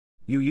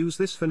You use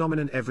this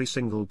phenomenon every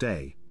single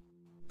day.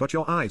 But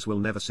your eyes will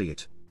never see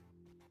it.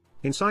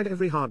 Inside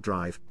every hard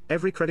drive,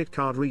 every credit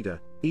card reader,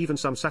 even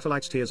some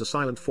satellites, here's a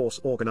silent force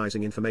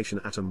organizing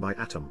information atom by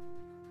atom.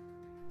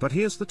 But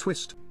here's the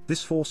twist: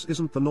 this force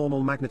isn't the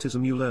normal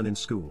magnetism you learn in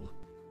school.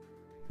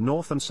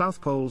 North and South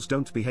poles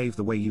don't behave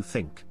the way you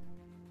think.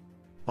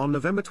 On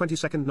November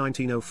 22,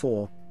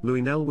 1904,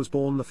 Néel was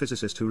born, the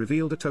physicist who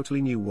revealed a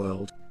totally new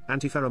world,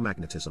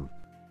 antiferromagnetism.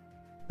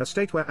 A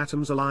state where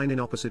atoms align in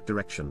opposite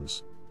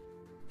directions,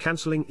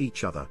 cancelling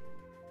each other.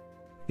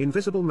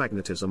 Invisible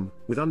magnetism,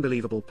 with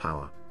unbelievable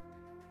power.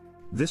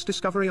 This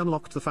discovery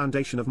unlocked the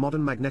foundation of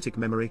modern magnetic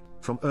memory,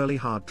 from early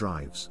hard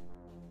drives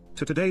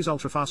to today's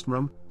ultra-fast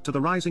MRAM, to the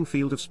rising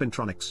field of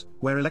spintronics,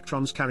 where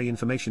electrons carry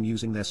information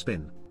using their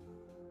spin.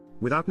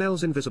 Without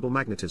Néel's invisible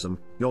magnetism,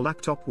 your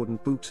laptop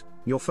wouldn't boot,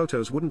 your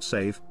photos wouldn't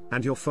save,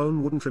 and your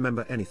phone wouldn't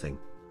remember anything.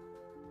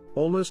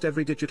 Almost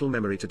every digital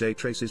memory today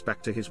traces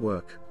back to his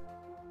work.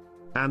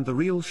 And the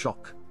real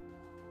shock: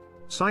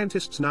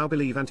 scientists now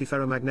believe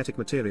antiferromagnetic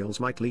materials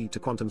might lead to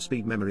quantum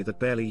speed memory that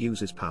barely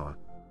uses power.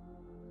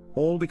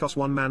 All because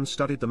one man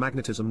studied the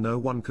magnetism no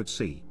one could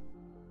see.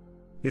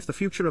 If the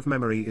future of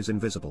memory is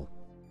invisible,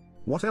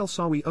 what else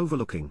are we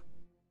overlooking?